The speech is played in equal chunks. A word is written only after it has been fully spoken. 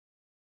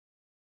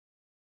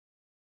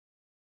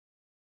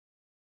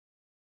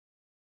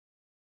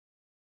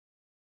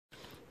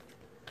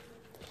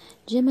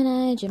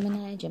Gemini,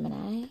 Gemini,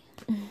 Gemini.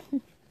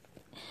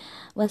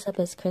 What's up?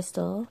 It's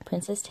Crystal,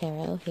 Princess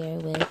Tarot, here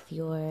with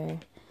your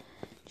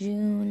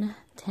June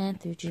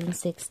 10th through June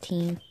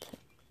 16th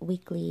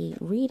weekly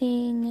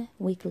reading,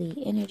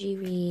 weekly energy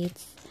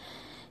reads.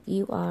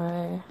 You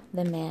are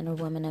the man or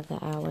woman of the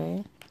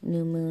hour.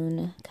 New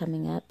moon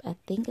coming up. I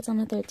think it's on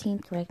the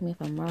 13th. Correct me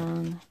if I'm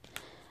wrong.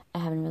 I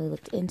haven't really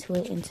looked into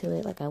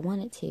it like I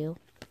wanted to.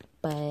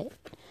 But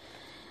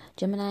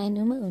Gemini,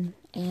 new moon.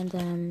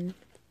 And,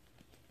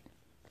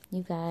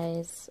 you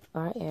guys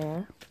are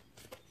air,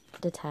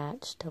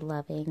 detached,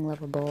 loving,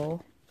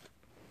 lovable,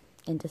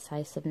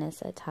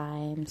 indecisiveness at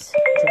times,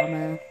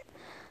 drama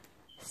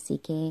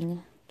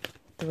seeking,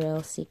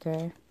 thrill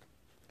seeker.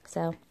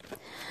 So,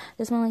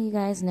 just want to let you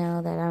guys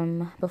know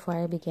that before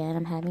I begin,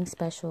 I'm having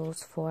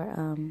specials for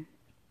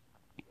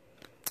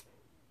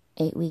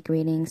 8-week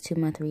readings,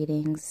 2-month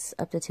readings,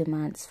 up to 2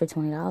 months for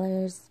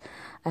 $20.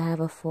 I have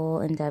a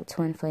full in-depth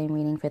twin flame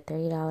reading for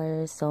 $30,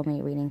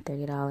 soulmate reading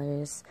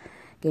 $30.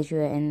 Gives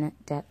you an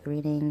in-depth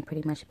reading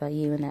pretty much about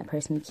you and that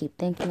person you keep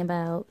thinking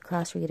about.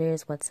 Cross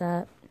readers, what's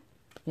up?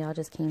 Y'all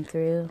just came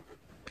through.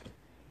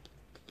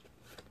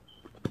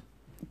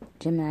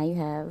 Gemini, you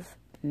have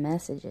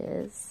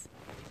messages.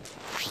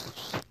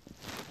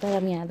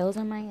 But yeah, those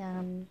are my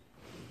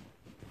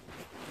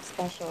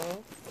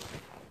specials.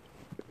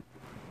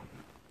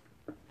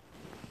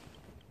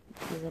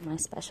 These are my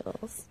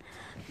specials.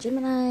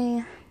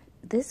 Gemini,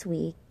 this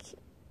week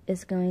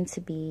is going to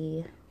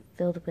be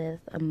filled with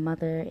a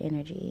mother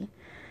energy,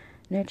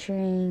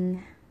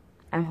 nurturing.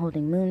 I'm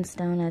holding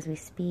moonstone as we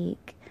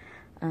speak.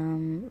 A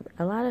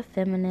lot of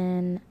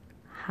feminine,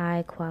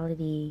 high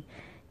quality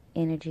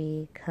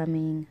energy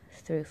coming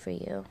through for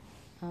you.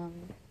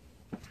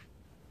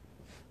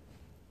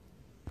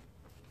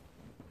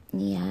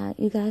 Yeah,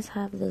 you guys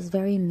have this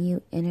very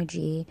mute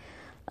energy,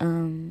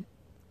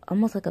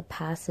 almost like a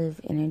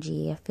passive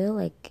energy. I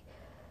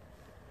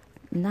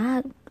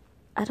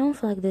don't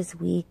feel like this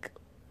week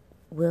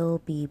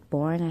will be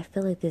boring. I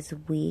feel like this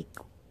week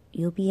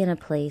you'll be in a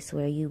place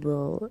where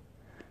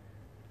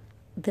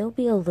there'll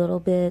be a little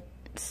bit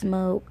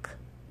smoke.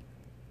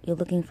 You're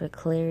looking for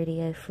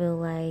clarity. I feel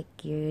like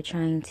you're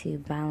trying to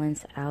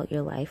balance out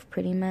your life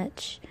pretty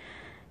much.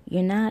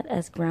 You're not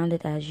as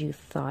grounded as you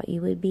thought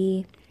you would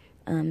be.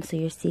 So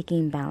you're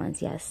seeking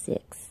balance. Yes,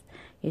 6.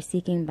 You're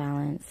seeking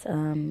balance.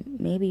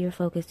 Maybe you're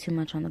focused too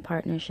much on the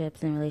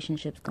partnerships and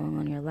relationships going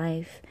on in your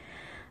life.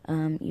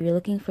 You're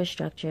looking for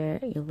structure.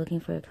 You're looking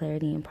for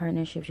clarity in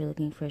partnerships. You're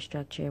looking for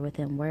structure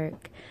within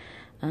work.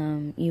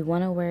 You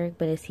want to work,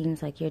 but it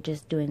seems like you're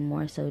just doing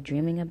more so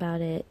dreaming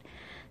about it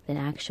than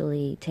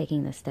actually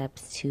taking the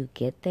steps to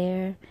get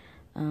there.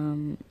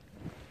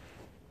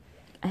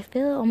 I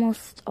feel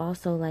almost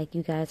also like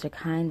you guys are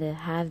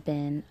have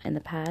been in the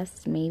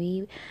past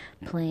maybe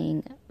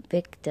playing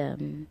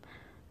victim,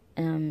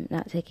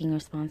 not taking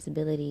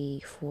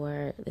responsibility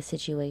for the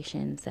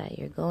situations that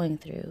you're going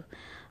through.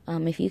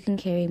 If you can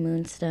carry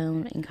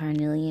moonstone and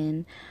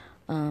carnelian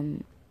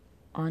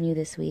on you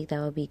this week, that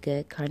would be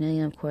good.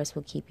 Carnelian, of course,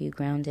 will keep you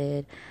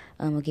grounded,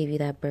 will give you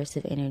that burst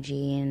of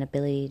energy and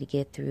ability to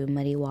get through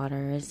muddy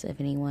waters if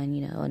anyone,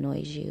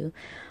 annoys you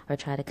or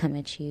try to come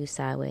at you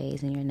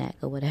sideways in your neck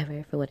or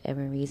whatever, for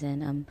whatever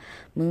reason.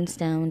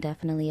 Moonstone,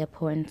 definitely a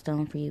important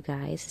stone for you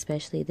guys,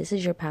 especially this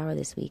is your power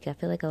this week. I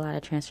feel like a lot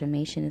of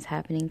transformation is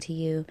happening to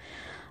you.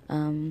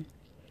 A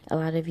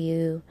lot of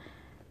you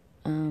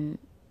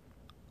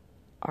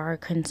are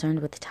concerned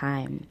with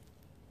time.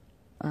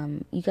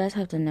 You guys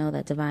have to know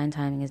that divine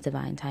timing is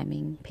divine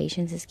timing.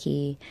 Patience is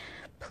key.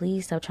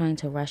 Please stop trying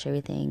to rush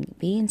everything.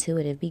 Be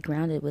intuitive. Be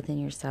grounded within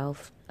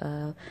yourself.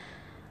 I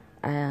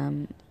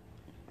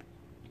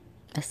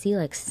see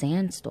like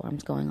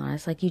sandstorms going on.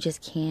 It's like you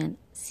just can't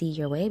see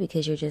your way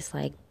because you're just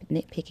like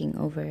nitpicking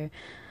over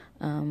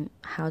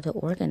how to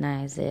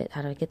organize it,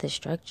 how to get the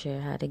structure,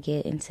 how to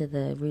get into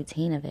the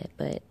routine of it.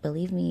 But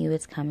believe me,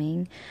 it's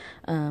coming.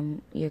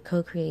 Your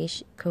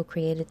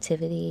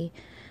co-creativity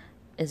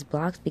is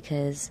blocked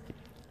because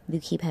you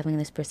keep having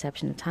this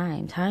perception of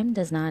time. Time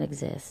does not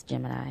exist,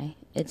 Gemini.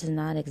 It does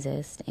not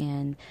exist,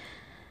 and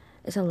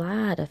it's a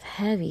lot of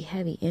heavy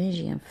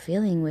energy I'm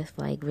feeling with,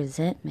 like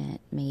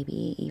resentment,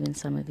 maybe even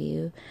some of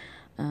you.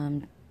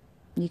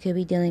 You could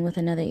be dealing with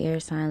another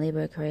air sign,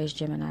 Libra, Aquarius,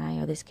 Gemini,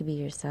 or this could be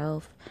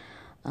yourself.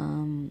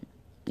 You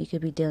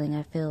could be dealing,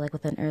 I feel like,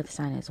 with an earth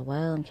sign as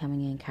well. I'm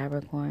coming in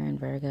Capricorn,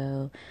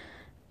 Virgo,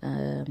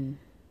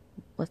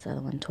 what's the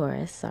other one?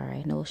 Taurus,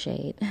 sorry, no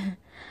shade.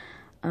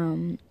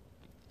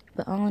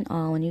 But all in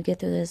all, when you get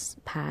through this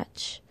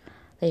patch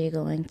that you're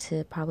going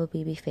to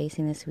probably be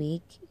facing this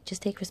week,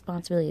 just take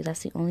responsibility.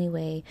 That's the only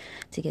way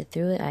to get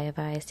through it. I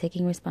advise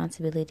taking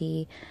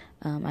responsibility.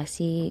 I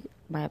see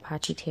my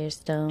Apache tear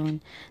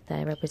stone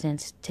that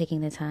represents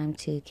taking the time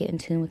to get in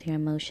tune with your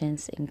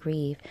emotions and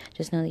grieve.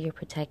 Just know that you're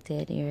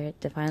protected, you're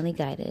divinely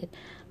guided,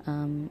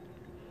 and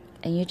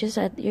I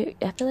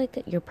feel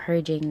like you're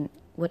purging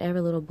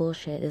whatever little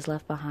bullshit is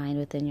left behind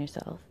within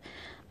yourself.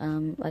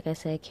 Like I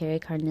said, carry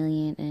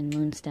carnelian and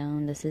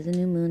moonstone. This is a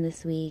new moon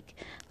this week.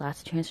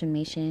 Lots of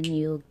transformation.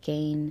 You'll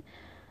gain,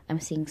 I'm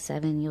seeing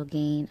 7, you'll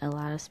gain a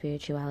lot of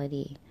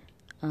spirituality.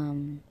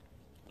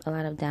 A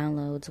lot of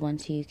downloads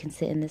once you can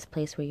sit in this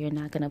place where you're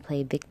not going to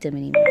play victim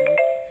anymore.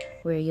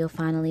 Where you'll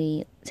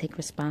finally take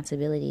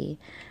responsibility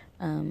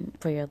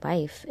for your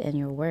life and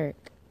your work.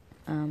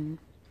 Let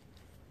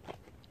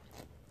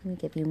me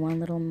give you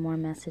one little more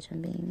message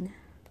on being...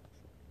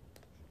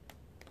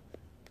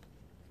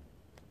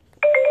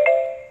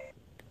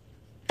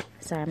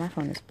 Sorry, my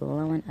phone is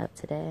blowing up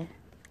today.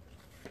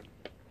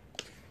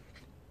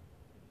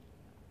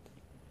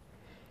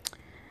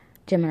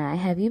 Gemini,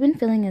 have you been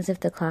feeling as if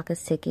the clock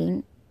is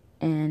ticking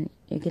and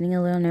you're getting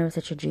a little nervous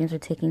that your dreams are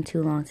taking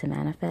too long to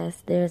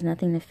manifest? There is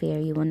nothing to fear.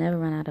 You will never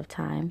run out of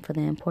time for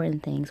the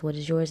important things. What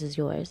is yours is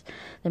yours.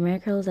 The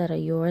miracles that are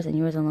yours and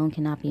yours alone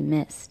cannot be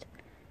missed.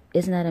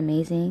 Isn't that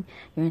amazing?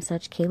 You're in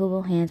such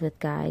capable hands with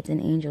guides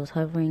and angels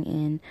hovering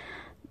in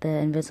the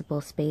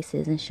invisible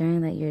spaces, ensuring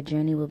that your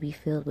journey will be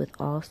filled with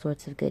all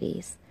sorts of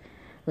goodies.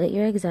 Let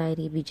your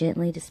anxiety be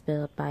gently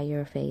dispelled by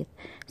your faith.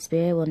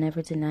 Spirit will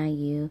never deny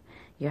you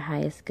your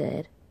highest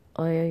good.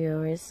 All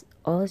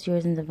is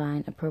yours in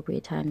divine,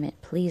 appropriate time.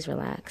 Please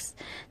relax.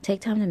 Take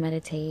time to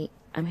meditate.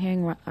 I'm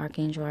hearing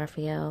Archangel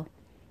Raphael.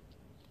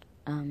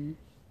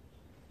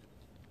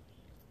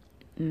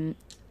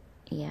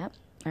 Yep,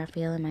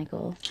 Raphael and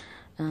Michael.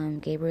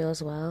 Gabriel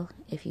as well,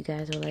 if you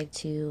guys would like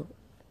to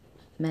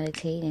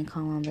meditate and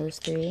call on those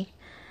 3.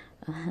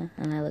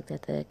 And I looked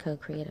at the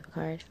co-creative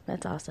card.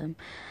 That's awesome.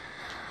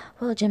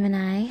 Well,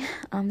 Gemini,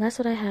 that's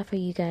what I have for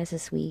you guys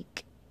this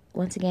week.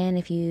 Once again,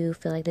 if you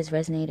feel like this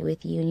resonated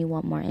with you and you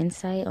want more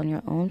insight on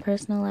your own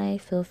personal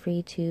life, feel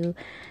free to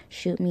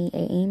shoot me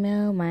an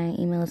email. My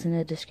email is in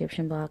the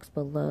description box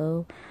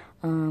below.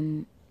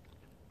 I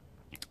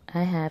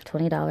have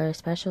 $20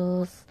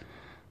 specials,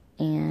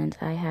 and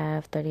I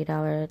have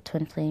 $30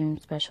 twin flame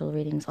special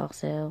readings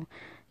also.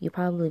 You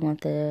probably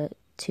want the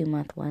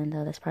 2-month one,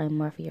 though. That's probably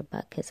more for your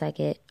buck, because I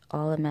get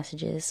all the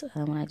messages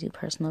when I do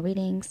personal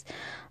readings,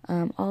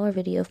 all are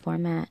video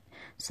format.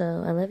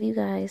 So I love you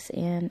guys,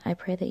 and I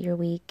pray that your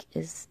week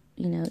is,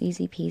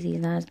 easy peasy,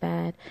 not as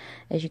bad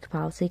as you could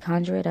possibly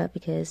conjure it up,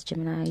 because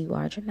Gemini, you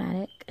are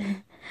dramatic.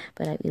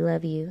 But we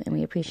love you and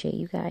we appreciate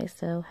you guys.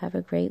 So have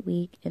a great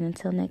week, and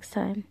until next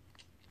time.